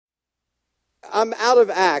I'm out of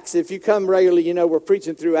Acts. If you come regularly, you know we're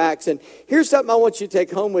preaching through Acts. And here's something I want you to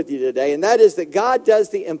take home with you today, and that is that God does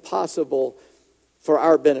the impossible for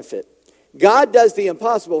our benefit. God does the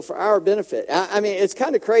impossible for our benefit. I mean, it's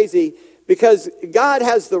kind of crazy because God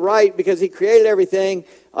has the right, because he created everything.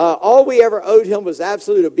 All we ever owed him was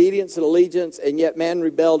absolute obedience and allegiance, and yet man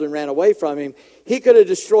rebelled and ran away from him. He could have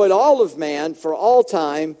destroyed all of man for all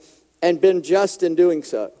time and been just in doing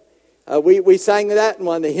so. We sang that in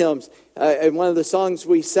one of the hymns, in one of the songs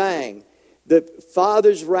we sang. The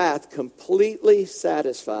Father's wrath completely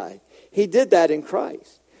satisfied. He did that in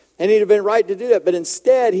Christ. And he'd have been right to do that. But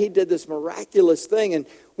instead, he did this miraculous thing. And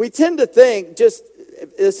we tend to think, just,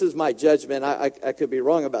 this is my judgment, I could be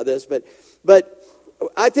wrong about this, but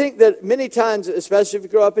I think that many times, especially if you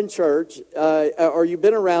grow up in church, or you've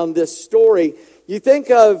been around this story, you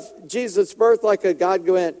think of Jesus' birth like a God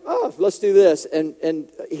going, oh, let's do this.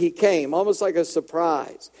 And he came, almost like a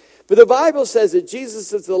surprise. But the Bible says that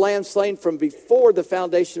Jesus is the Lamb slain from before the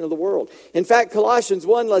foundation of the world. In fact, Colossians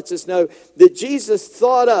 1 lets us know that Jesus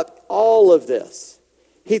thought up all of this.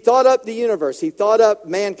 He thought up the universe. He thought up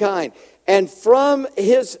mankind. And from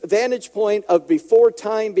his vantage point of before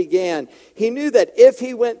time began, he knew that if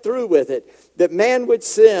he went through with it, that man would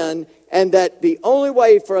sin, and that the only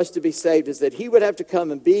way for us to be saved is that he would have to come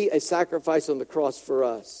and be a sacrifice on the cross for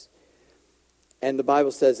us. And the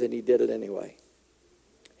Bible says that he did it anyway.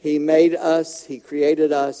 He made us. He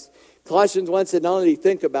created us. Colossians 1 said not only did he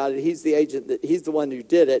think about it, he's the agent, that he's the one who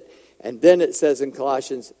did it. And then it says in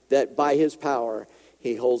Colossians that by his power,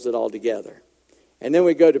 he holds it all together. And then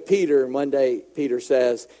we go to Peter, and one day Peter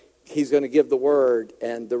says he's going to give the word,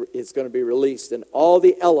 and it's going to be released. And all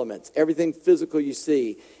the elements, everything physical you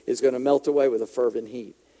see, is going to melt away with a fervent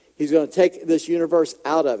heat. He's going to take this universe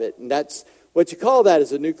out of it, and that's what you call that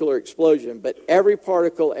is a nuclear explosion. But every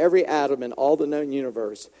particle, every atom in all the known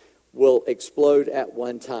universe will explode at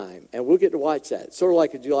one time. And we'll get to watch that. It's sort of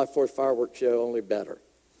like a July 4th fireworks show, only better.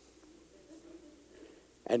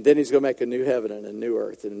 And then he's going to make a new heaven and a new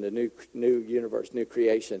earth and a new universe, new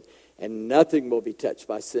creation. And nothing will be touched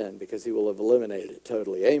by sin because he will have eliminated it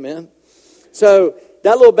totally. Amen? So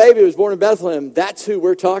that little baby was born in Bethlehem. That's who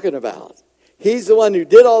we're talking about. He's the one who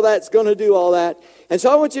did all that, is going to do all that. And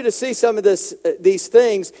so I want you to see some of these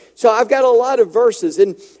things. So I've got a lot of verses.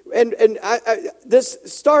 And this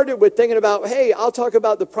started with thinking about, hey, I'll talk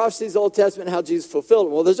about the prophecies of the Old Testament and how Jesus fulfilled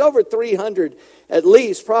them. Well, there's over 300, at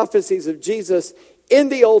least, prophecies of Jesus in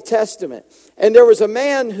the Old Testament. And there was a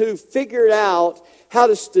man who figured out how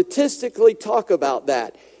to statistically talk about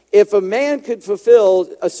that. If a man could fulfill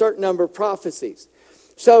a certain number of prophecies.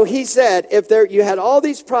 So he said, if you had all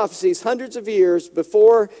these prophecies hundreds of years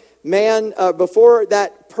before before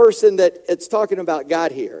that person that it's talking about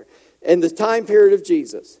got here, in the time period of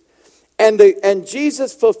Jesus, and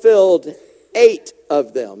Jesus fulfilled 8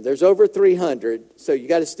 of them. There's over 300, so you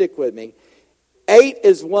got to stick with me. 8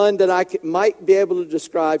 is one that I might be able to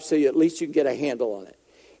describe so at least you can get a handle on it.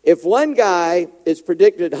 If one guy is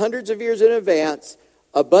predicted hundreds of years in advance,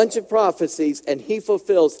 a bunch of prophecies, and he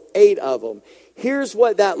fulfills 8 of them, here's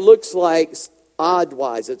what that looks like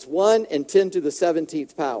odd-wise. It's 1 in 10 to the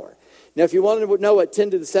 17th power. Now, if you want to know what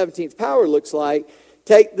 10 to the 17th power looks like,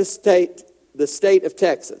 take the state of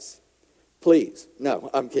Texas. Please. No,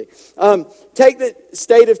 I'm kidding. Take the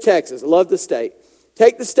state of Texas. I love the state.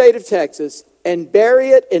 Take the state of Texas and bury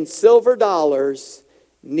it in silver dollars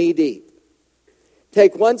knee deep.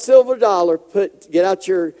 Take one silver dollar, get out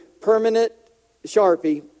your permanent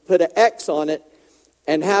Sharpie, put an X on it,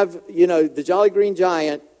 and have, the Jolly Green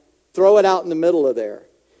Giant throw it out in the middle of there.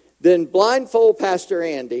 Then blindfold Pastor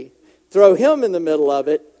Andy, throw him in the middle of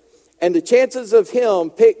it, and the chances of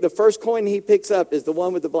him the first coin he picks up is the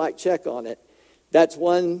one with the black check on it. That's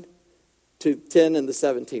 1 to 10 in the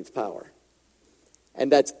 17th power.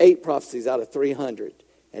 And that's 8 prophecies out of 300,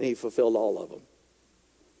 and he fulfilled all of them.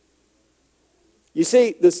 You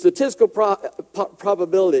see, the statistical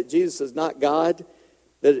probability that Jesus is not God,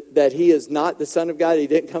 that he is not the Son of God, he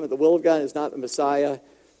didn't come at the will of God, and is not the Messiah,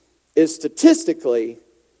 is statistically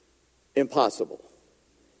impossible.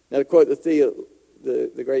 Now, to quote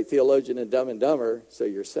the great theologian in Dumb and Dumber, so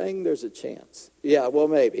you're saying there's a chance. Yeah, well,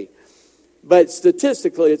 maybe. But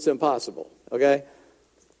statistically, it's impossible, okay?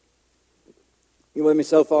 You with me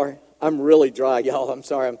so far? I'm really dry, y'all. I'm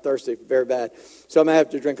sorry, I'm thirsty very bad. So I'm going to have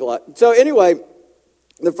to drink a lot. So anyway,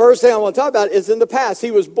 the first thing I want to talk about is in the past.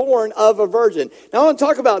 He was born of a virgin. Now, I want to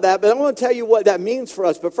talk about that, but I want to tell you what that means for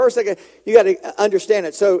us. But first, you got to understand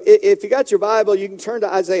it. So if you got your Bible, you can turn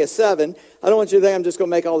to Isaiah 7. I don't want you to think I'm just going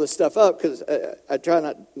to make all this stuff up because I try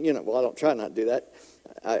not, I don't try not to do that.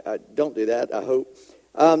 I don't do that, I hope.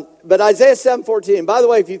 But Isaiah 7:14, by the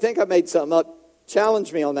way, if you think I made something up,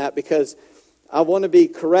 challenge me on that because I want to be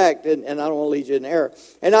correct and I don't want to lead you in error.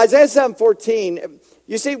 And Isaiah 7:14,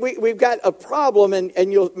 you see, we've got a problem,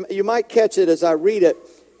 and you might catch it as I read it.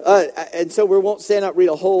 And so we won't stand up and read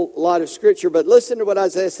a whole lot of scripture, but listen to what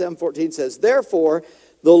Isaiah 7:14 says. Therefore,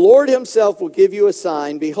 the Lord himself will give you a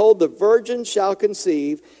sign. Behold, the virgin shall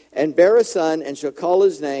conceive and bear a son and shall call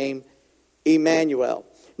his name Emmanuel.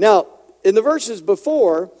 Now, in the verses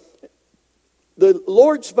before, the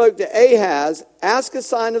Lord spoke to Ahaz, ask a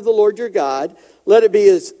sign of the Lord your God. Let it be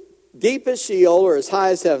as deep as Sheol or as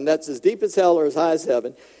high as heaven. That's as deep as hell or as high as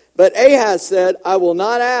heaven. But Ahaz said, I will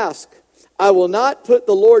not ask. I will not put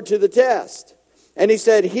the Lord to the test. And he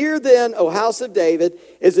said, hear then, O house of David,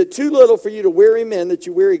 is it too little for you to weary men that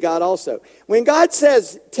you weary God also? When God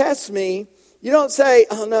says, test me, you don't say,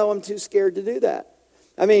 oh no, I'm too scared to do that.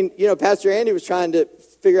 I mean, Pastor Andy was trying to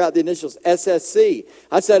figure out the initials, SSC.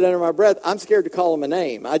 I said under my breath, I'm scared to call him a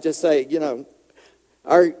name. I just say,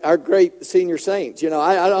 our great senior saints. I'm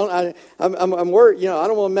worried. I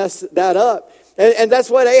don't want to mess that up. And that's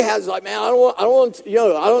what Ahaz is like. Man, I don't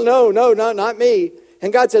know. No, not me.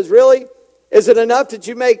 And God says, really? Is it enough that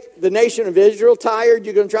you make the nation of Israel tired?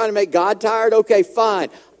 You're going to try to make God tired? Okay, fine.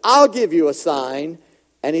 I'll give you a sign.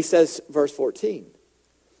 And he says, verse 14.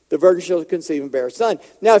 The virgin shall conceive and bear a son.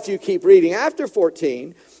 Now, if you keep reading after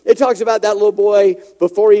 14, it talks about that little boy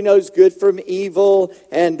before he knows good from evil,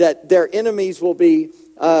 and that their enemies will be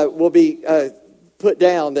put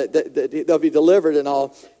down, that they'll be delivered and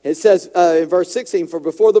all. It says in verse 16, for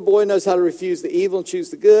before the boy knows how to refuse the evil and choose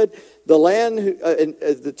the good, the land and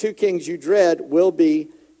the two kings you dread will be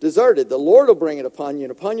deserted. The Lord will bring it upon you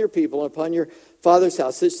and upon your people and upon your father's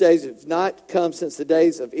house. Such days have not come since the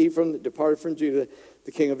days of Ephraim that departed from Judah,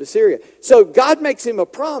 the king of Assyria. So God makes him a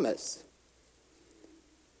promise.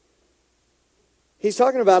 He's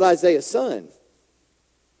talking about Isaiah's son.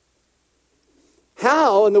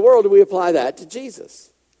 How in the world do we apply that to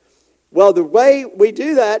Jesus? Well, the way we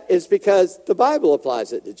do that is because the Bible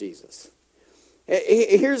applies it to Jesus.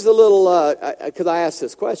 Here's a little, because I asked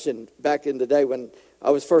this question back in the day when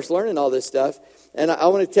I was first learning all this stuff, and I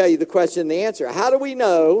want to tell you the question and the answer. How do we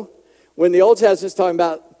know when the Old Testament is talking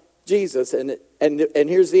about Jesus, and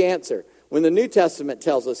here's the answer, when the New Testament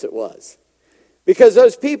tells us it was? Because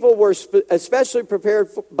those people were especially prepared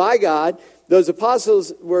by God, those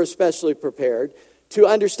apostles were especially prepared to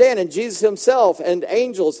understand, and Jesus himself and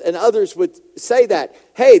angels and others would say that,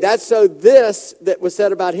 hey, that's so this that was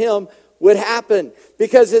said about him would happen,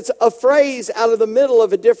 because it's a phrase out of the middle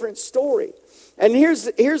of a different story. And here's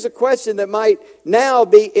a question that might now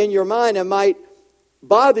be in your mind and might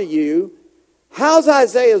bother you. How's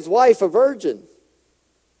Isaiah's wife a virgin?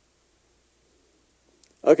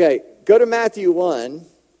 Okay, go to Matthew 1.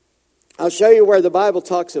 I'll show you where the Bible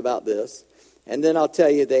talks about this, and then I'll tell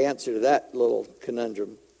you the answer to that little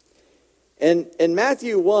conundrum. In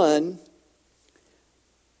Matthew 1,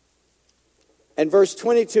 and verse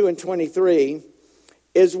 22 and 23,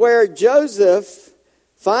 is where Joseph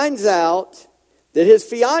finds out that his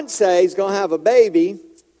fiancée is going to have a baby,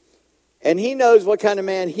 and he knows what kind of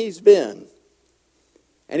man he's been.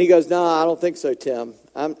 And he goes, no, I don't think so, Tim.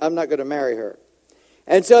 I'm not going to marry her.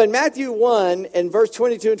 And so in Matthew 1, in verse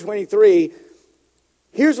 22 and 23,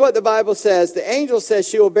 here's what the Bible says. The angel says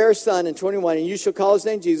she will bear a son in 21, and you shall call his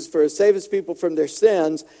name Jesus, for he will save his people from their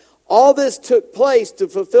sins. All this took place to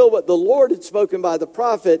fulfill what the Lord had spoken by the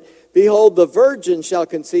prophet. Behold, the virgin shall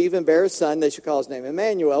conceive and bear a son. They shall call his name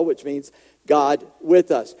Emmanuel, which means God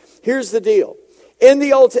with us. Here's the deal. In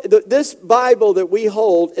this Bible that we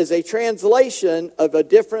hold is a translation of a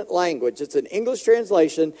different language. It's an English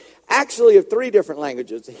translation, actually of three different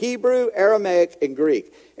languages: Hebrew, Aramaic, and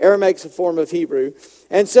Greek. Aramaic's a form of Hebrew.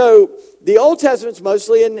 And so the Old Testament's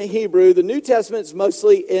mostly in Hebrew. The New Testament's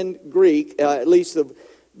mostly in Greek. At least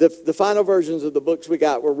the final versions of the books we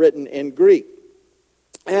got were written in Greek.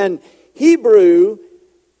 And Hebrew,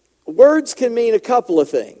 words can mean a couple of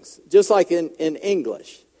things, just like in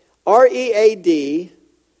English. R-E-A-D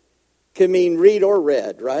can mean read or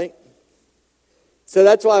read, right? So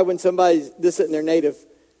that's why when somebody's this in their native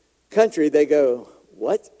country, they go,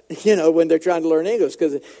 what? When they're trying to learn English,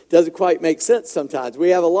 because it doesn't quite make sense sometimes. We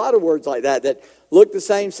have a lot of words like that look the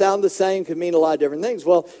same, sound the same, can mean a lot of different things.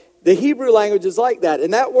 Well, the Hebrew language is like that.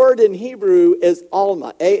 And that word in Hebrew is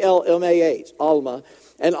Alma, A-L-M-A-H, Alma.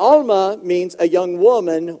 And Alma means a young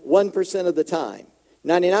woman 1% of the time.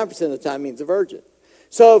 99% of the time means a virgin.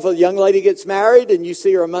 So if a young lady gets married and you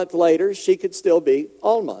see her a month later, she could still be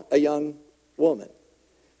Alma, a young woman.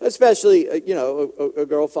 Especially, a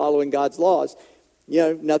girl following God's laws.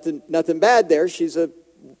 Nothing bad there. She's a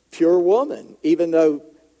pure woman, even though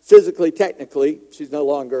physically, technically, she's no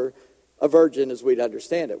longer a virgin as we'd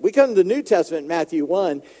understand it. We come to the New Testament, Matthew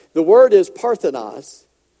 1. The word is parthenos.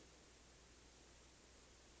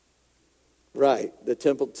 Right, the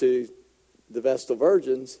temple to the Vestal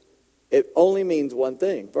virgins. It only means one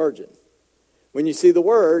thing, virgin. When you see the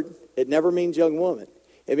word, it never means young woman.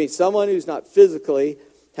 It means someone who's not physically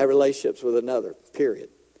had relationships with another, period.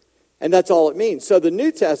 And that's all it means. So the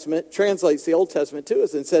New Testament translates the Old Testament to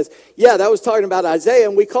us and says, yeah, that was talking about Isaiah,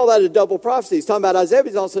 and we call that a double prophecy. He's talking about Isaiah, but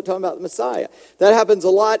he's also talking about the Messiah. That happens a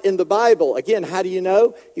lot in the Bible. Again, how do you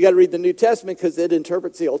know? You got to read the New Testament because it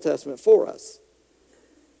interprets the Old Testament for us.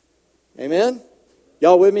 Amen?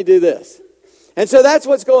 Y'all with me? Do this. And so that's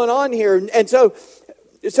what's going on here. And so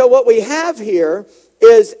what we have here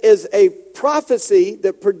is a prophecy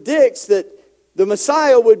that predicts that the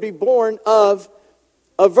Messiah would be born of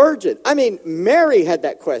a virgin. I mean, Mary had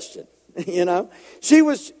that question, you know. She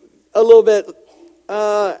was a little bit,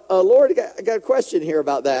 Lord, I got a question here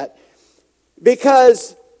about that.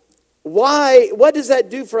 Because what does that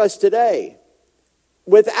do for us today?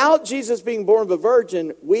 Without Jesus being born of a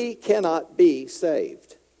virgin, we cannot be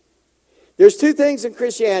saved. There's two things in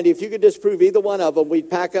Christianity. If you could disprove either one of them, we'd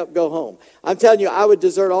pack up, go home. I'm telling you, I would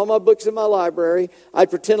desert all my books in my library. I'd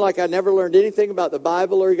pretend like I never learned anything about the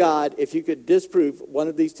Bible or God if you could disprove one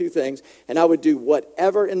of these two things, and I would do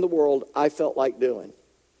whatever in the world I felt like doing.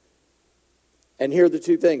 And here are the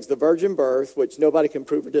two things. The virgin birth, which nobody can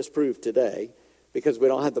prove or disprove today, because we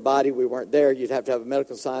don't have the body, we weren't there. You'd have to have a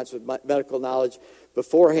medical science with medical knowledge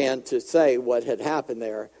beforehand to say what had happened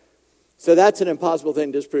there. So that's an impossible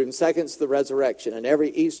thing to disprove. And second is the resurrection. And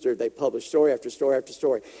every Easter they publish story after story after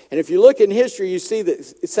story. And if you look in history, you see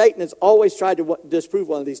that Satan has always tried to disprove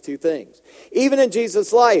one of these two things. Even in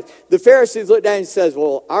Jesus' life, the Pharisees look down and says,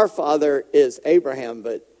 well, our father is Abraham,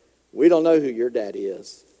 but we don't know who your daddy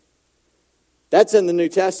is. That's in the New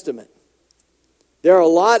Testament. There are a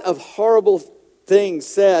lot of horrible things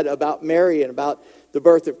said about Mary and about the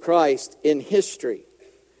birth of Christ in history.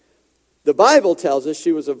 The Bible tells us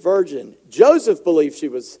she was a virgin. Joseph believed she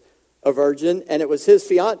was a virgin, and it was his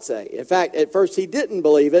fiancée. In fact, at first he didn't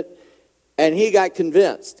believe it, and he got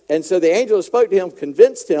convinced. And so the angel who spoke to him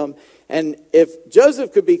convinced him, and if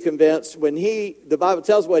Joseph could be convinced, the Bible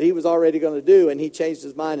tells what he was already going to do, and he changed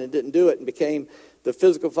his mind and didn't do it and became the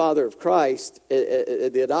physical father of Christ,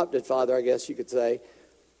 the adopted father, I guess you could say,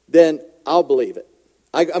 then I'll believe it.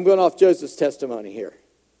 I'm going off Joseph's testimony here.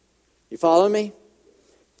 You follow me?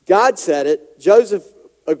 God said it, Joseph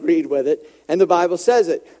agreed with it, and the Bible says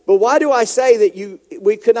it. But why do I say that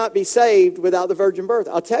we could not be saved without the virgin birth?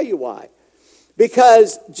 I'll tell you why.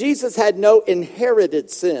 Because Jesus had no inherited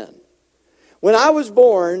sin. When I was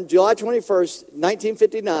born, July 21st,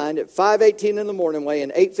 1959, at 5:18 in the morning, weighing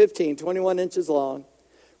 8'15", 21 inches long,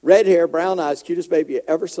 red hair, brown eyes, cutest baby you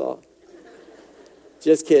ever saw.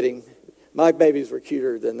 Just kidding. My babies were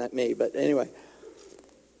cuter than me, but anyway.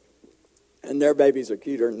 And their babies are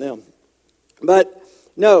cuter than them. But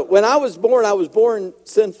no, when I was born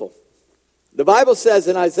sinful. The Bible says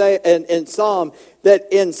in Isaiah and in Psalm that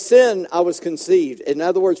in sin I was conceived. In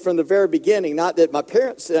other words, from the very beginning, not that my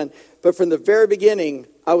parents sinned, but from the very beginning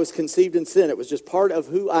I was conceived in sin. It was just part of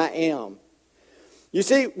who I am. You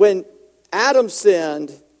see, when Adam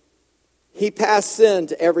sinned, he passed sin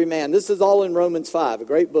to every man. This is all in Romans 5, a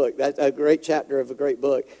great book. That's a great chapter of a great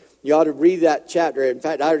book. You ought to read that chapter. In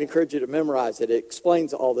fact, I would encourage you to memorize it. It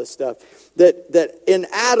explains all this stuff. That in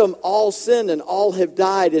Adam all sinned and all have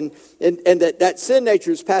died. And that sin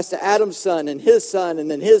nature is passed to Adam's son and his son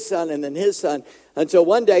and then his son and then his son. Until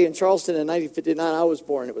one day in Charleston in 1959, I was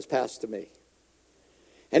born. It was passed to me.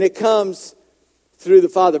 And it comes through the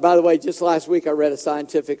Father. By the way, just last week I read a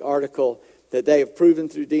scientific article that they have proven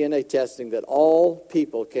through DNA testing that all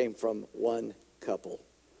people came from one couple.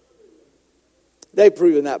 They've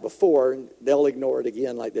proven that before, and they'll ignore it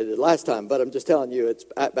again like they did last time. But I'm just telling you, it's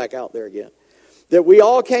back out there again. That we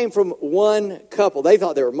all came from one couple. They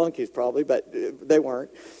thought they were monkeys probably, but they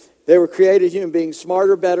weren't. They were created human beings,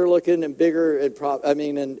 smarter, better looking, and bigger,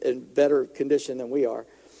 in better condition than we are.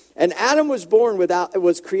 And Adam was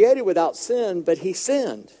created without sin, but he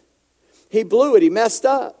sinned. He blew it. He messed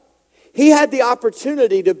up. He had the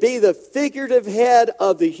opportunity to be the figurative head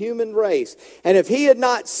of the human race. And if he had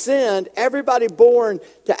not sinned, everybody born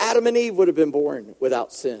to Adam and Eve would have been born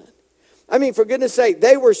without sin. I mean, for goodness sake,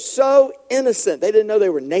 they were so innocent. They didn't know they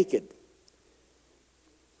were naked.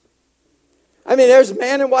 I mean, there's a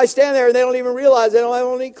man and wife standing there and they don't even realize they don't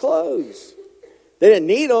have any clothes. They didn't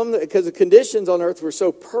need them because the conditions on earth were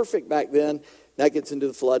so perfect back then. That gets into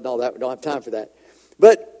the flood and all that. We don't have time for that.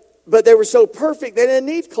 But they were so perfect, they didn't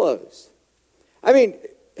need clothes. I mean,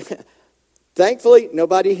 Thankfully,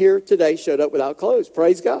 nobody here today showed up without clothes.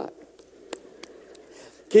 Praise God.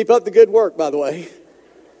 Keep up the good work, by the way.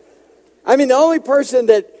 I mean, the only person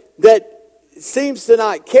that seems to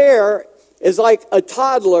not care is like a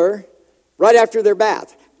toddler right after their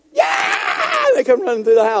bath. Yeah! They come running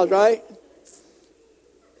through the house, right?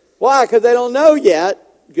 Why? Because they don't know yet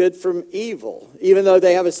good from evil. Even though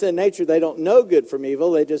they have a sin nature, they don't know good from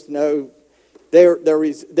evil. They just know they're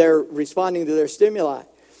responding to their stimuli.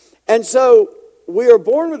 And so we are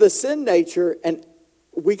born with a sin nature, and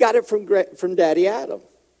we got it from Daddy Adam.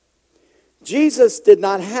 Jesus did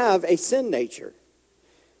not have a sin nature.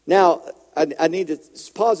 Now, I need to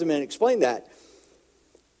pause a minute and explain that.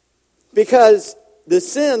 Because the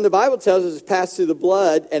sin, the Bible tells us, is passed through the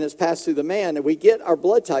blood and is passed through the man, and we get our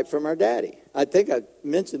blood type from our daddy. I think I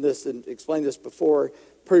mentioned this and explained this before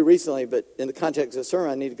pretty recently, but in the context of the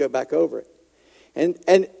sermon, I need to go back over it. And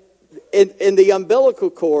in the umbilical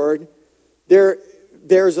cord,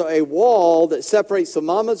 there's a wall that separates the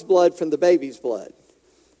mama's blood from the baby's blood.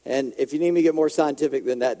 And if you need me to get more scientific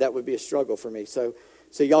than that, that would be a struggle for me. So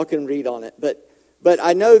y'all can read on it. But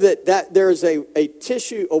I know that there's a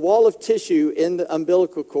wall of tissue in the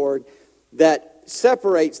umbilical cord that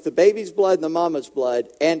separates the baby's blood and the mama's blood,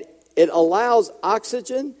 and it allows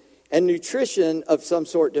oxygen and nutrition of some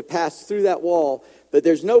sort to pass through that wall, but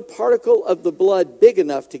there's no particle of the blood big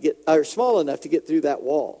enough to get, or small enough to get through that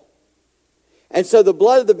wall. And so the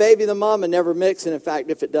blood of the baby and the mama never mix, and in fact,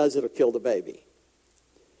 if it does, it'll kill the baby.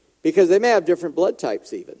 Because they may have different blood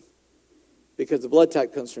types even, because the blood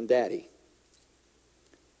type comes from daddy.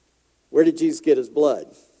 Where did Jesus get his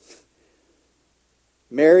blood?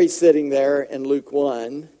 Mary's sitting there in Luke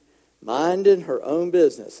 1, minding her own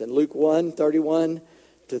business. In Luke 1, 31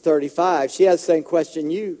 to 35, she has the same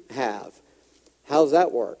question you have. How does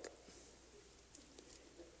that work?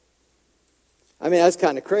 I mean, that's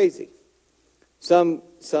kind of crazy. Some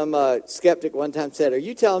skeptic one time said, are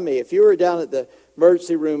you telling me if you were down at the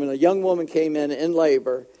emergency room and a young woman came in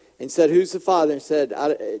labor and said, who's the father? And said,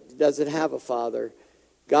 does it have a father?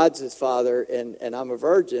 God's his father, and I'm a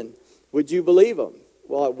virgin. Would you believe him?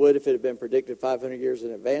 Well, I would if it had been predicted 500 years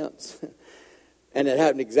in advance. And it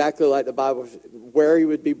happened exactly like the Bible, where he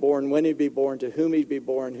would be born, when he'd be born, to whom he'd be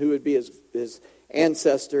born, who would be his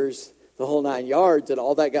ancestors, the whole 9 yards, and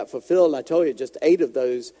all that got fulfilled. And I told you, just 8 of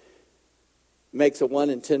those makes a 1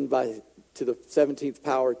 in 10 to the 17th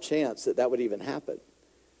power chance that would even happen.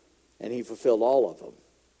 And he fulfilled all of them.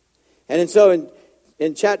 And so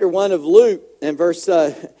in chapter 1 of Luke, in verse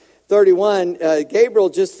 31, Gabriel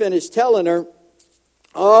just finished telling her,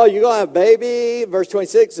 oh, you're going to have a baby. Verse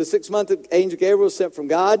 26, the 6th month of angel Gabriel was sent from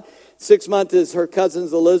God. 6th month is her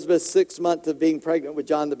cousin's Elizabeth, 6th month of being pregnant with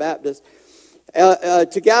John the Baptist.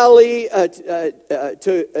 To Galilee,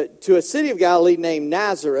 to a city of Galilee named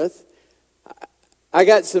Nazareth. I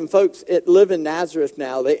got some folks that live in Nazareth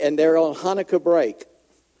now, and they're on Hanukkah break.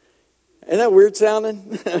 Isn't that weird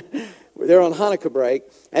sounding? They're on Hanukkah break.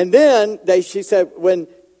 And then she said, when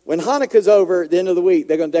Hanukkah's over at the end of the week,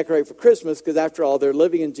 they're going to decorate for Christmas, because after all, they're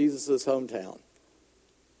living in Jesus' hometown.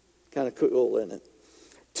 Kind of cool, isn't it?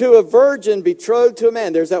 To a virgin betrothed to a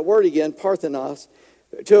man. There's that word again, Parthenos.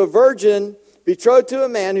 To a virgin betrothed to a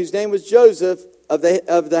man whose name was Joseph of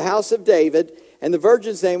the house of David, and the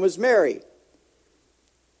virgin's name was Mary.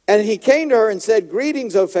 And he came to her and said,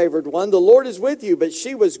 greetings, O favored one, the Lord is with you. But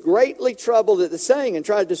she was greatly troubled at the saying and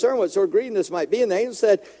tried to discern what sort of greeting this might be. And the angel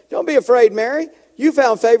said, don't be afraid, Mary. You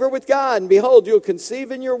found favor with God. And behold, you'll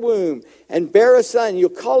conceive in your womb and bear a son. You'll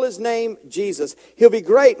call his name Jesus. He'll be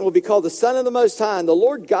great and will be called the Son of the Most High. And the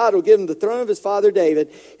Lord God will give him the throne of his father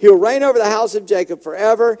David. He'll reign over the house of Jacob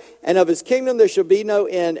forever. And of his kingdom there shall be no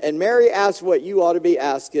end. And Mary asked what you ought to be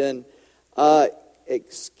asking.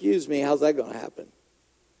 Excuse me, how's that going to happen?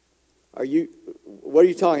 What are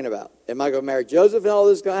you talking about? Am I going to marry Joseph and all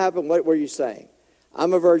this is going to happen? What were you saying?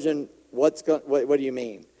 I'm a virgin. What do you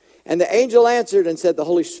mean? And the angel answered and said, the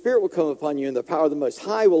Holy Spirit will come upon you, and the power of the Most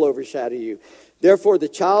High will overshadow you. Therefore, the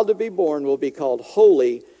child to be born will be called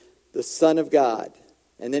Holy, the Son of God.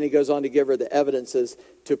 And then he goes on to give her the evidences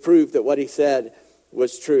to prove that what he said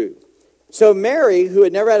was true. So Mary, who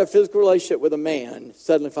had never had a physical relationship with a man,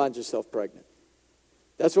 suddenly finds herself pregnant.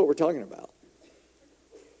 That's what we're talking about.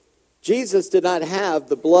 Jesus did not have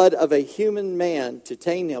the blood of a human man to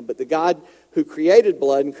taint him, but the God who created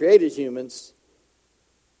blood and created humans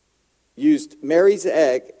used Mary's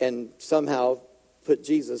egg and somehow put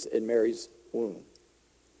Jesus in Mary's womb.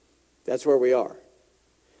 That's where we are.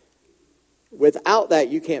 Without that,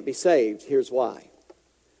 you can't be saved. Here's why.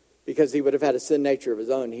 Because he would have had a sin nature of his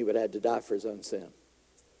own. He would have had to die for his own sin.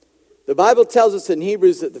 The Bible tells us in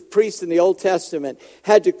Hebrews that the priests in the Old Testament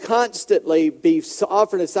had to constantly be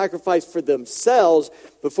offering a sacrifice for themselves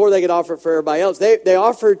before they could offer it for everybody else. They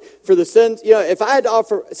offered for the sins. You know, if I had to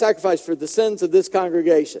offer a sacrifice for the sins of this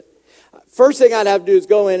congregation, first thing I'd have to do is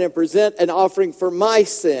go in and present an offering for my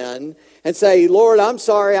sin and say, Lord, I'm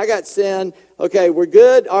sorry, I got sin. Okay, we're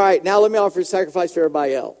good. All right, now let me offer a sacrifice for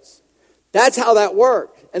everybody else. That's how that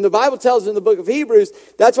worked. And the Bible tells in the book of Hebrews,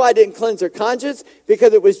 that's why I didn't cleanse their conscience,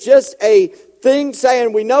 because it was just a thing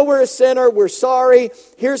saying, we know we're a sinner, we're sorry.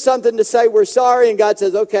 Here's something to say we're sorry. And God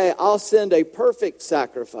says, okay, I'll send a perfect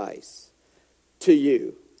sacrifice to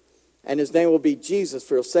you. And his name will be Jesus,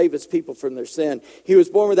 for he'll save his people from their sin. He was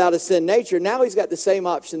born without a sin nature. Now he's got the same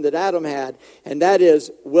option that Adam had, and that is,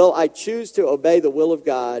 will I choose to obey the will of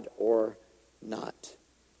God or not?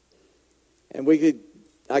 And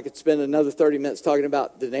I could spend another 30 minutes talking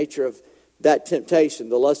about the nature of that temptation,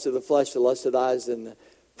 the lust of the flesh, the lust of the eyes, and the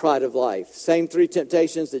pride of life. Same three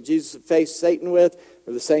temptations that Jesus faced Satan with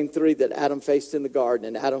are the same three that Adam faced in the garden.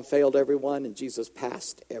 And Adam failed every one, and Jesus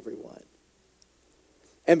passed every one.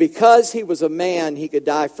 And because he was a man, he could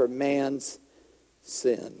die for man's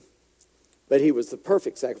sin. But he was the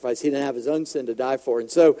perfect sacrifice. He didn't have his own sin to die for. And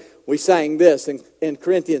so we sang this in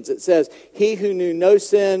Corinthians. It says, he who knew no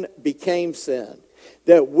sin became sin,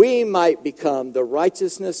 that we might become the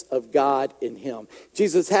righteousness of God in him.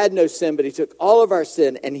 Jesus had no sin, but he took all of our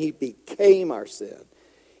sin and he became our sin.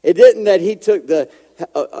 It didn't that he took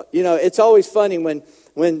it's always funny when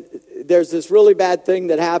there's this really bad thing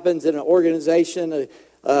that happens in an organization,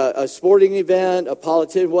 a sporting event, a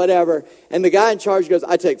politician, whatever, and the guy in charge goes,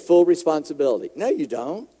 I take full responsibility. No, you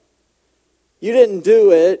don't. You didn't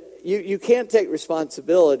do it. You can't take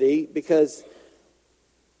responsibility because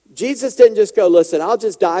Jesus didn't just go, listen, I'll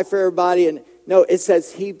just die for everybody. And no, it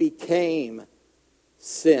says he became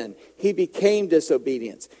sin. He became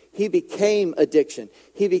disobedience. He became addiction.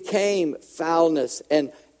 He became foulness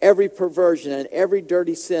and every perversion and every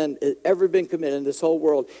dirty sin that ever been committed in this whole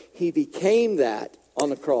world. He became that on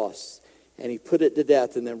the cross. And he put it to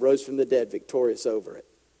death and then rose from the dead victorious over it.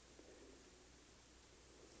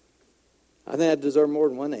 I think I deserve more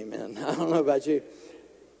than one amen. I don't know about you.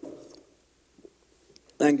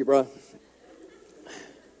 Thank you, bro.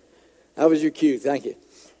 That was your cue. Thank you.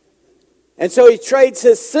 And so he trades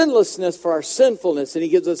his sinlessness for our sinfulness, and he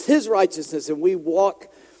gives us his righteousness, and we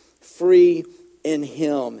walk free in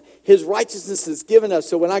him. His righteousness is given us.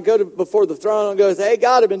 So when I go before the throne and go, hey,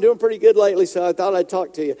 God, I've been doing pretty good lately, so I thought I'd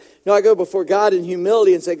talk to you. No, I go before God in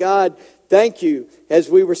humility and say, God, thank you.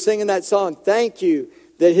 As we were singing that song, thank you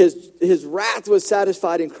that his wrath was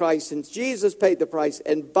satisfied in Christ, and Jesus paid the price,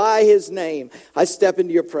 and by his name I step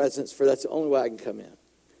into your presence, for that's the only way I can come in.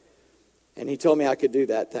 And he told me I could do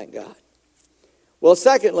that, thank God. Well,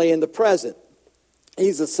 secondly, in the present,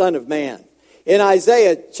 he's the Son of Man. In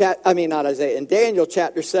Daniel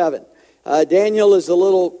chapter 7, Daniel is a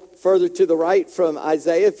little further to the right from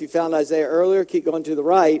Isaiah. If you found Isaiah earlier, keep going to the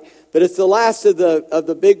right. But it's the last of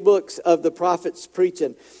the big books of the prophets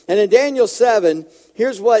preaching. And in Daniel 7,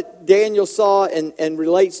 here's what Daniel saw and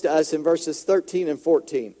relates to us in verses 13 and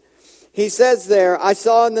 14. He says there, I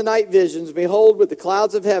saw in the night visions, behold, with the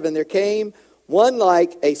clouds of heaven, there came one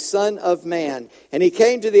like a son of man. And he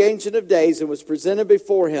came to the Ancient of Days and was presented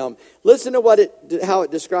before him. Listen to how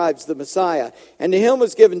it describes the Messiah. And to him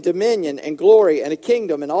was given dominion and glory and a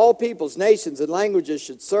kingdom, and all peoples, nations, and languages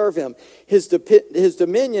should serve him. His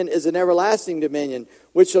dominion is an everlasting dominion,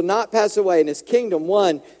 which shall not pass away, and his kingdom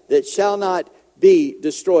one that shall not be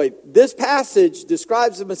destroyed. This passage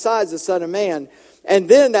describes the Messiah as the Son of Man. And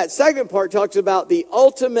then that second part talks about the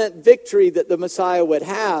ultimate victory that the Messiah would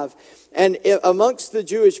have. And amongst the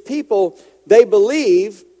Jewish people, they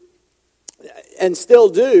believe, and still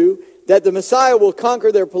do, that the Messiah will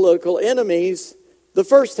conquer their political enemies the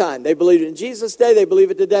first time. They believed it in Jesus' day. They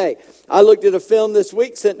believe it today. I looked at a film this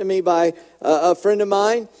week sent to me by a friend of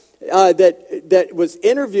mine that was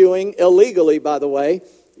interviewing, illegally by the way,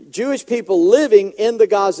 Jewish people living in the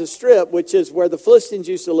Gaza Strip, which is where the Philistines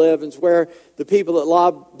used to live, and it's where the people that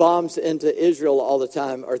lob bombs into Israel all the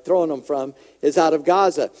time are throwing them from, is out of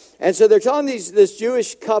Gaza. And so they're telling this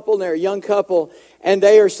Jewish couple, and they're a young couple, and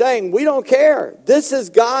they are saying, we don't care. This is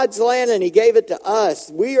God's land, and he gave it to us.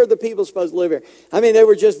 We are the people supposed to live here. I mean, they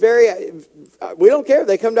were just we don't care. If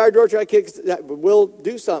they come to our door, try to kick us, we'll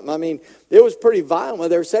do something. I mean, it was pretty violent what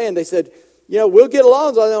they were saying. They said, we'll get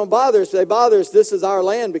along so they don't bother us. If they bother us, this is our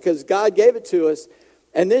land because God gave it to us.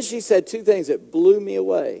 And then she said two things that blew me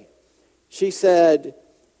away. She said,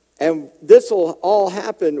 and this will all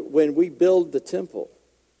happen when we build the temple.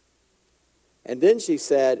 And then she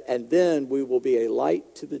said, and then we will be a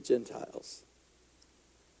light to the Gentiles.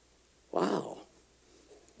 Wow,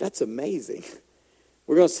 that's amazing.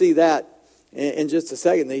 We're going to see that in just a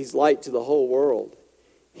second, that he's light to the whole world.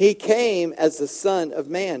 He came as the Son of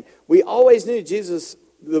Man. We always knew Jesus,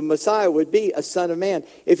 the Messiah, would be a Son of Man.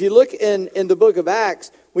 If you look in the book of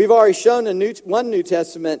Acts, we've already shown one New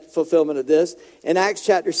Testament fulfillment of this. In Acts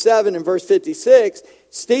chapter 7 and verse 56,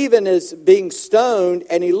 Stephen is being stoned,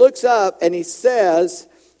 and he looks up and he says,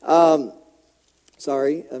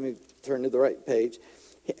 sorry, let me turn to the right page.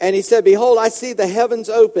 And he said, "Behold, I see the heavens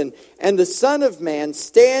open, and the Son of Man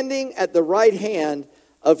standing at the right hand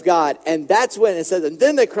of God." And that's when it says, and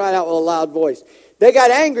then they cried out with a loud voice. They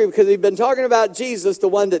got angry because he'd been talking about Jesus, the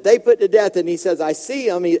one that they put to death. And he says, "I see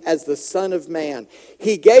him as the Son of Man."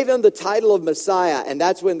 He gave him the title of Messiah. And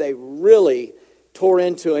that's when they really tore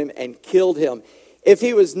into him and killed him. If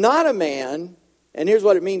he was not a man, and here's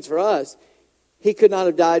what it means for us, he could not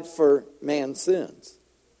have died for man's sins.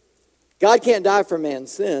 God can't die for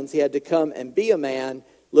man's sins. He had to come and be a man,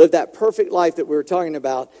 live that perfect life that we were talking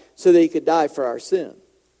about, so that he could die for our sin.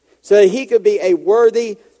 So that he could be a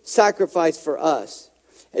worthy sacrifice for us.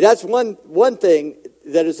 And that's one thing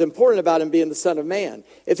that is important about him being the Son of Man.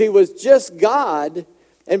 If he was just God,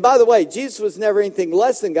 and by the way, Jesus was never anything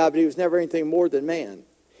less than God, but he was never anything more than man.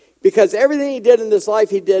 Because everything he did in this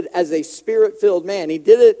life, he did as a spirit-filled man. He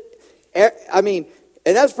did it, and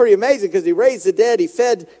that's pretty amazing, because he raised the dead, he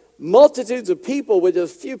fed multitudes of people with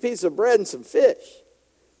just a few pieces of bread and some fish.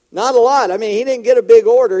 Not a lot. I mean, he didn't get a big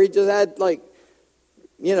order. He just had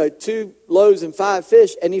 2 loaves and 5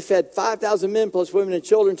 fish, and he fed 5,000 men plus women and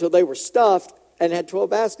children until they were stuffed and had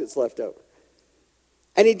 12 baskets left over.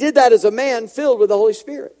 And he did that as a man filled with the Holy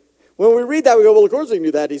Spirit. When we read that, we go, well, of course he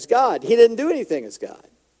knew that. He's God. He didn't do anything as God.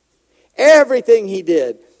 Everything he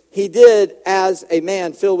did as a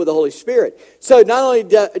man filled with the Holy Spirit. So not only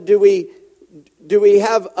do we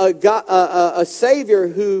have a Savior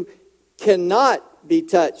who cannot be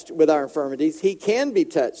touched with our infirmities, he can be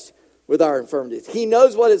touched with our infirmities. He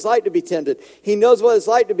knows what it's like to be tempted. He knows what it's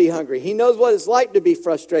like to be hungry. He knows what it's like to be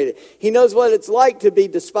frustrated. He knows what it's like to be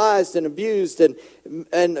despised and abused and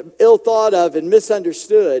ill thought of and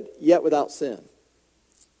misunderstood, yet without sin.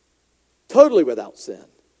 Totally without sin.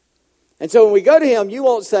 And so when we go to him, you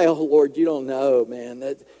won't say, "Oh, Lord, you don't know, man.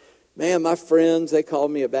 My friends, they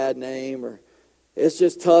called me a bad name," or "It's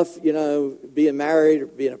just tough, being married or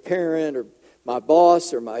being a parent, or my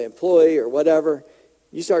boss or my employee or whatever."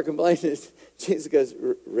 You start complaining. Jesus goes,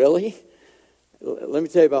 "Really? Let me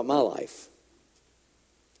tell you about my life."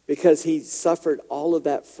 Because he suffered all of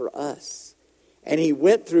that for us. And he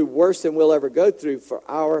went through worse than we'll ever go through for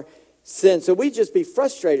our sin. So we'd just be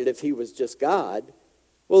frustrated if he was just God.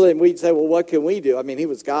 Well, then we'd say, well, what can we do? I mean, he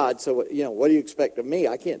was God, so, what do you expect of me?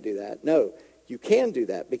 I can't do that. No, you can do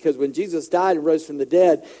that. Because when Jesus died and rose from the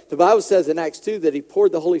dead, the Bible says in Acts 2 that he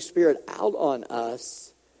poured the Holy Spirit out on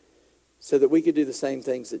us so that we could do the same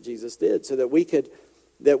things that Jesus did, so that we could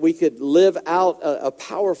live out a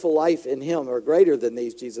powerful life in him, or greater than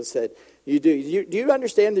these, Jesus said. Do you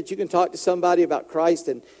understand that you can talk to somebody about Christ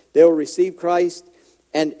and they'll receive Christ?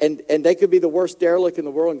 And they could be the worst derelict in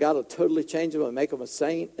the world, and God will totally change them and make them a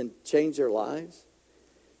saint and change their lives.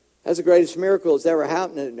 That's the greatest miracle that's ever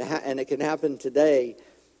happened, and it can happen today,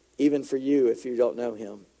 even for you if you don't know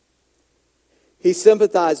him. He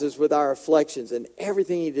sympathizes with our afflictions, and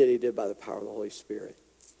everything he did by the power of the Holy Spirit.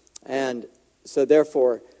 And so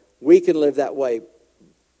therefore, we can live that way.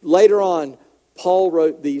 Later on, Paul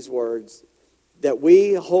wrote these words, that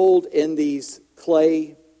we hold in these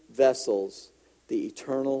clay vessels the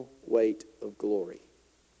eternal weight of glory.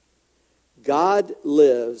 God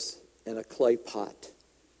lives in a clay pot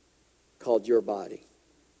called your body.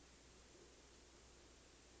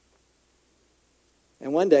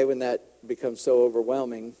 And one day when that becomes so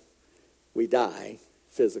overwhelming, we die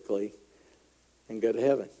physically and go to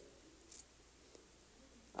heaven.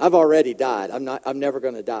 I've already died. I'm never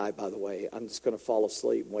going to die, by the way. I'm just going to fall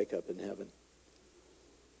asleep and wake up in heaven.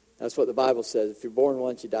 That's what the Bible says. If you're born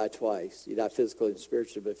once, you die twice. You die physically and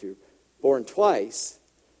spiritually. But if you're born twice,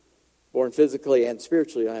 born physically and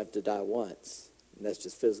spiritually, you don't have to die once. And that's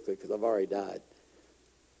just physically, because I've already died.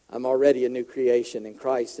 I'm already a new creation in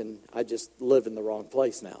Christ, and I just live in the wrong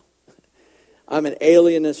place now. I'm an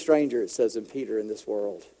alien and stranger, it says in Peter, in this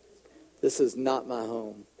world. This is not my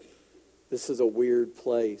home. This is a weird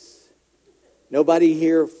place. Nobody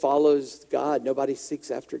here follows God. Nobody seeks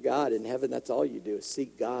after God. In heaven, that's all you do, is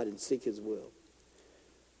seek God and seek his will.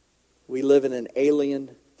 We live in an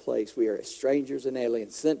alien place. We are strangers and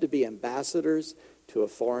aliens, sent to be ambassadors to a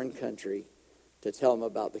foreign country to tell them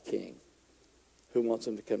about the King who wants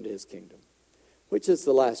them to come to his kingdom. Which is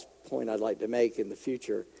the last point I'd like to make in the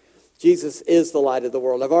future. Jesus is the light of the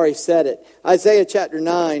world. I've already said it. Isaiah chapter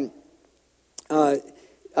 9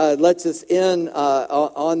 lets us in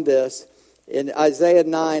on this. In Isaiah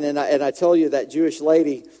 9, and I told you that Jewish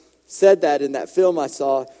lady said that in that film I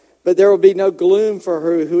saw. But there will be no gloom for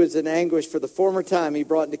her who is in anguish, for the former time he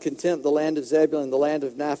brought into contempt the land of Zebulun and the land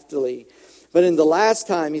of Naphtali. But in the last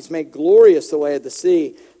time he's made glorious the way of the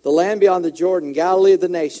sea, the land beyond the Jordan, Galilee of the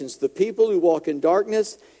nations. The people who walk in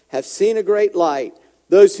darkness have seen a great light.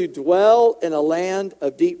 Those who dwell in a land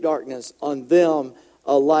of deep darkness, on them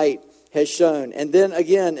a light has shone. And then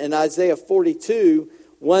again in Isaiah 42,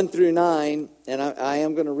 1 through 9, and I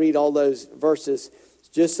am going to read all those verses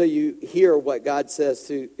just so you hear what God says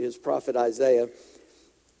to his prophet Isaiah.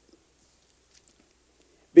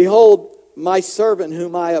 Behold, my servant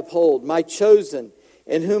whom I uphold, my chosen,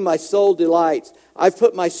 in whom my soul delights. I've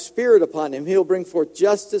put my spirit upon him. He'll bring forth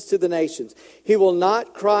justice to the nations. He will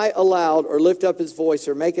not cry aloud or lift up his voice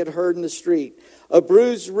or make it heard in the street. A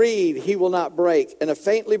bruised reed he will not break, and a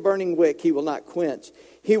faintly burning wick he will not quench.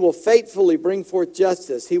 He will faithfully bring forth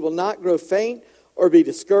justice. He will not grow faint or be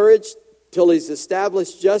discouraged till he's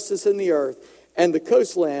established justice in the earth, and the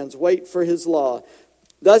coastlands wait for his law.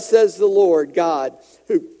 Thus says the Lord God,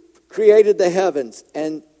 who created the heavens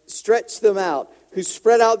and stretched them out, who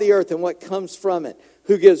spread out the earth and what comes from it,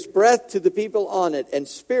 who gives breath to the people on it and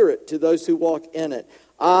spirit to those who walk in it.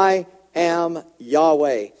 I am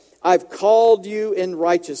Yahweh. I've called you in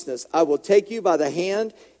righteousness. I will take you by the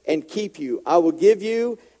hand and keep you. I will give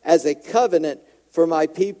you as a covenant for my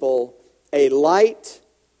people, a light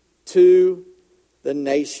to the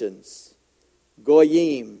nations.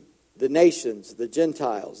 Goyim, the nations, the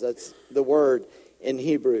Gentiles. That's the word in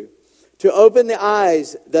Hebrew. To open the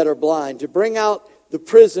eyes that are blind, to bring out the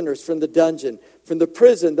prisoners from the dungeon, from the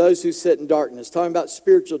prison, those who sit in darkness. Talking about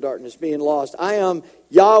spiritual darkness, being lost. I am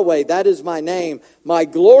Yahweh, that is my name. My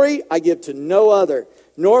glory I give to no other,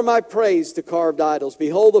 nor my praise to carved idols.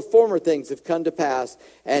 Behold, the former things have come to pass,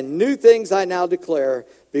 and new things I now declare.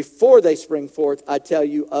 Before they spring forth, I tell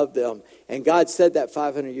you of them. And God said that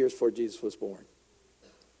 500 years before Jesus was born.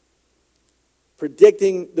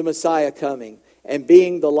 Predicting the Messiah coming and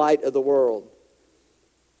being the light of the world.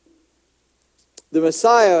 The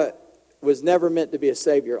Messiah was never meant to be a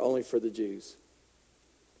Savior only for the Jews.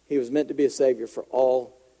 He was meant to be a Savior for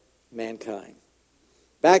all mankind.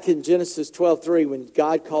 Back in Genesis 12:3, when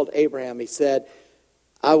God called Abraham, he said,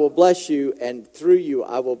 I will bless you, and through you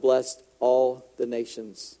I will bless all the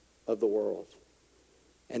nations of the world.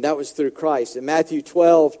 And that was through Christ. In Matthew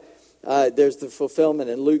 12, there's the fulfillment.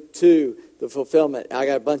 In Luke 2, the fulfillment. I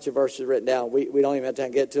got a bunch of verses written down. We don't even have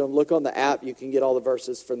time to get to them. Look on the app. You can get all the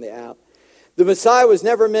verses from the app. The Messiah was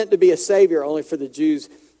never meant to be a Savior only for the Jews.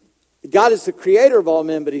 God is the creator of all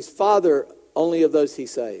men, but he's Father only of those he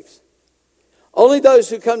saves. Only those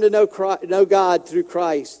who come to know God through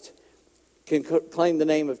Christ can claim the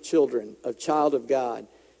name of children, of child of God.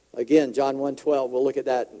 Again, John 1:12. We'll look at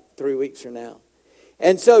that 3 weeks from now.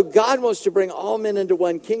 And so God wants to bring all men into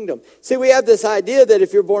one kingdom. See, we have this idea that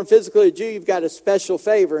if you're born physically a Jew, you've got a special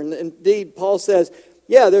favor. And indeed, Paul says,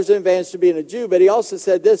 yeah, there's an advantage to being a Jew. But he also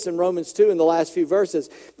said this in Romans 2 in the last few verses.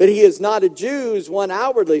 But he is not a Jew who's one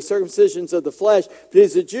outwardly, circumcisions of the flesh. But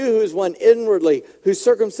he's a Jew who is one inwardly, whose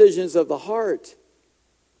circumcisions of the heart.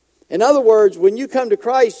 In other words, when you come to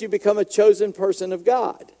Christ, you become a chosen person of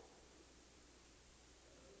God.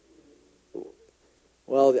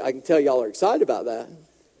 Well, I can tell y'all are excited about that.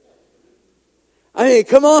 I mean,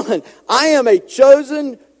 come on. I am a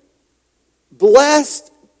chosen,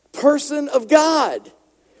 blessed person of God.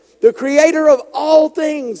 The creator of all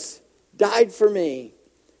things died for me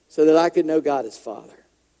so that I could know God as Father.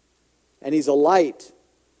 And he's a light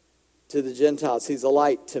to the Gentiles. He's a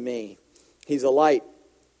light to me. He's a light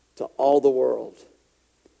to all the world.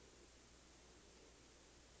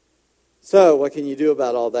 So, what can you do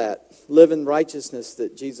about all that? Live in righteousness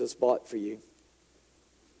that Jesus bought for you.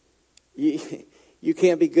 You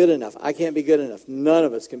can't be good enough. I can't be good enough. None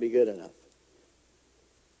of us can be good enough.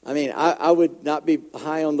 I mean, I would not be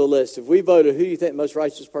high on the list. If we voted who you think the most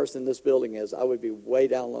righteous person in this building is, I would be way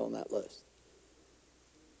down low on that list.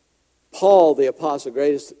 Paul, the apostle,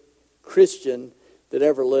 greatest Christian that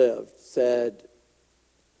ever lived, said,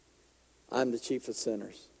 I'm the chief of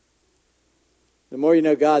sinners. The more you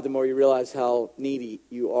know God, the more you realize how needy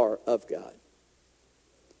you are of God.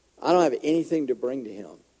 I don't have anything to bring to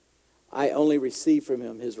him. I only receive from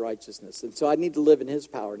him his righteousness. And so I need to live in his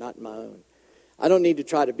power, not in my own. I don't need to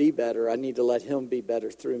try to be better. I need to let him be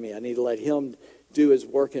better through me. I need to let him do his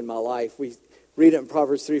work in my life. We read it in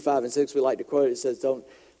Proverbs 3, 5, and 6. We like to quote it. It says, don't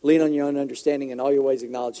lean on your own understanding. In all your ways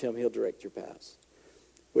acknowledge him. He'll direct your paths.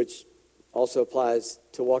 Which also applies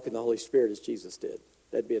to walk in the Holy Spirit as Jesus did.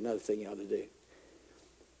 That'd be another thing you ought to do.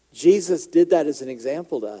 Jesus did that as an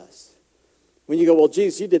example to us. When you go, well,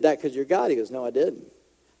 Jesus, you did that because you're God. He goes, no, I didn't.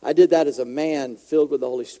 I did that as a man filled with the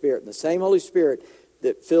Holy Spirit. And the same Holy Spirit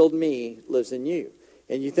that filled me lives in you.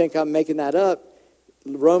 And you think I'm making that up?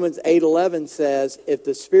 Romans 8:11 says, if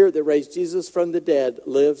the Spirit that raised Jesus from the dead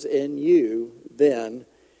lives in you, then,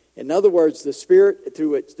 in other words, the Spirit through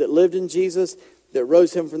which that lived in Jesus, that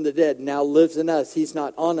rose him from the dead, now lives in us. He's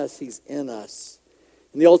not on us, he's in us.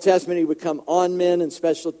 In the Old Testament, he would come on men in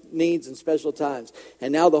special needs and special times.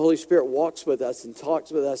 And now the Holy Spirit walks with us and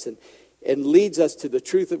talks with us and leads us to the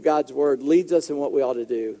truth of God's word, leads us in what we ought to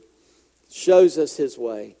do, shows us his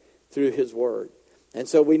way through his word. And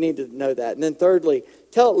so we need to know that. And then thirdly,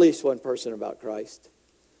 tell at least one person about Christ.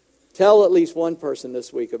 Tell at least one person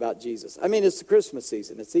this week about Jesus. I mean, it's the Christmas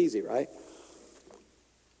season. It's easy, right?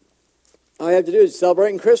 All you have to do is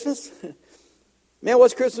celebrating Christmas. Man,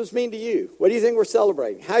 what's Christmas mean to you? What do you think we're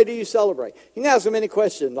celebrating? How do you celebrate? You can ask them any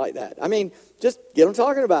question like that. I mean, just get them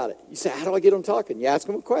talking about it. You say, how do I get them talking? You ask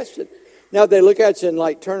them a question. Now, if they look at you and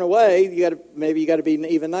like turn away, maybe you got to be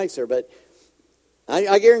even nicer. But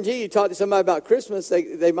I guarantee you talk to somebody about Christmas,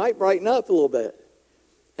 they might brighten up a little bit.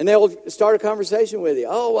 And they'll start a conversation with you.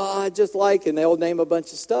 Oh, well, I just like, and they'll name a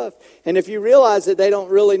bunch of stuff. And if you realize that they don't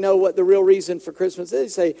really know what the real reason for Christmas is, you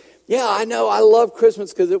say, yeah, I know, I love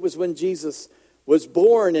Christmas because it was when Jesus was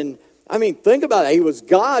born. And I mean, think about it. He was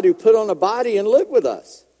God who put on a body and lived with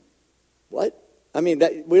us. What? I mean,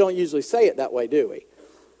 we don't usually say it that way, do we?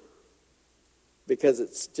 Because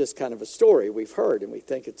it's just kind of a story we've heard and we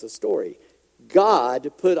think it's a story.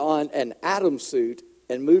 God put on an Adam suit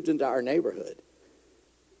and moved into our neighborhood.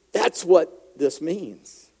 That's what this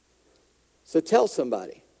means. So tell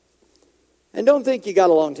somebody. And don't think you got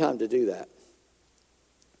a long time to do that.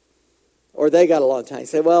 Or they got a long time. You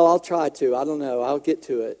say, well, I'll try to. I don't know. I'll get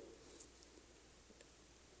to it.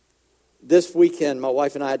 This weekend, my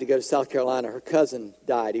wife and I had to go to South Carolina. Her cousin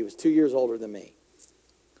died. He was 2 years older than me.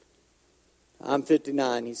 I'm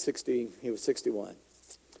 59. He's 60. He was 61.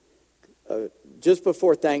 Just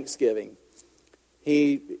before Thanksgiving,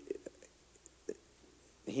 he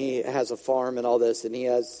has a farm and all this, and he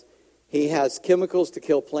has chemicals to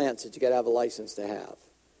kill plants that you got to have a license to have.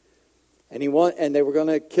 And they were going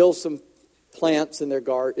to kill some plants in their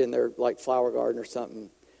garden, in their like flower garden or something,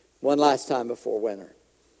 one last time before winter.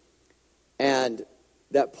 And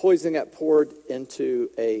that poison got poured into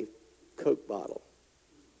a Coke bottle,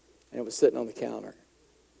 and it was sitting on the counter.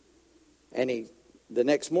 And the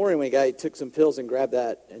next morning when he took some pills and grabbed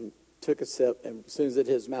that and took a sip, and as soon as it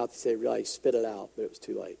hit his mouth, he said, really, spit it out, but it was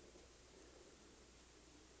too late.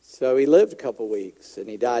 So he lived a couple weeks, and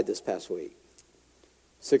he died this past week.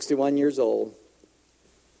 61 years old,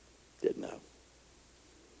 didn't know.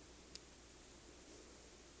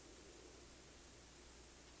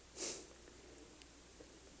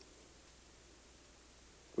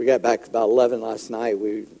 We got back about 11 last night.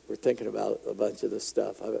 We were thinking about a bunch of this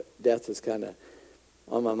stuff. Death is kind of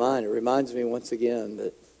on my mind. It reminds me once again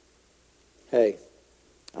that, hey,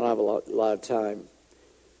 I don't have a lot of time.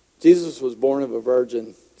 Jesus was born of a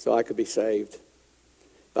virgin so I could be saved.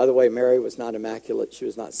 By the way, Mary was not immaculate. She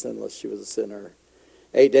was not sinless. She was a sinner.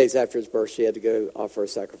 8 days after his birth, she had to go offer a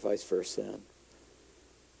sacrifice for her sin.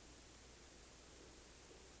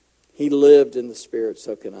 He lived in the Spirit,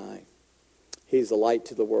 so can I. He's the light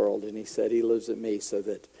to the world, and he said he lives in me so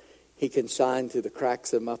that he can shine through the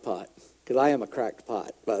cracks in my pot. Because I am a cracked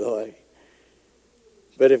pot, by the way.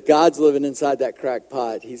 But if God's living inside that cracked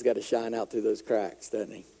pot, he's got to shine out through those cracks,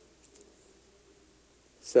 doesn't he?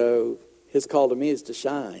 So his call to me is to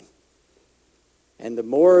shine. And the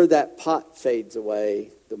more that pot fades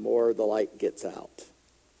away, the more the light gets out.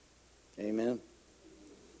 Amen?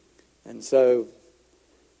 And so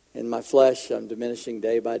in my flesh, I'm diminishing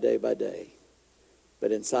day by day by day.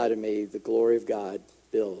 But inside of me, the glory of God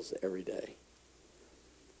builds every day.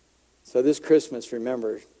 So this Christmas,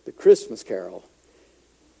 remember, the Christmas carol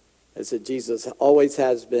is that Jesus always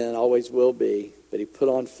has been, always will be, but he put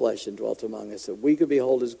on flesh and dwelt among us, that we could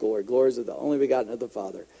behold his glory. Glories of the only begotten of the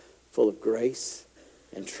Father, full of grace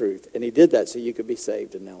and truth. And he did that so you could be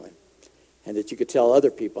saved and know him. And that you could tell other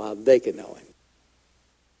people how they can know him.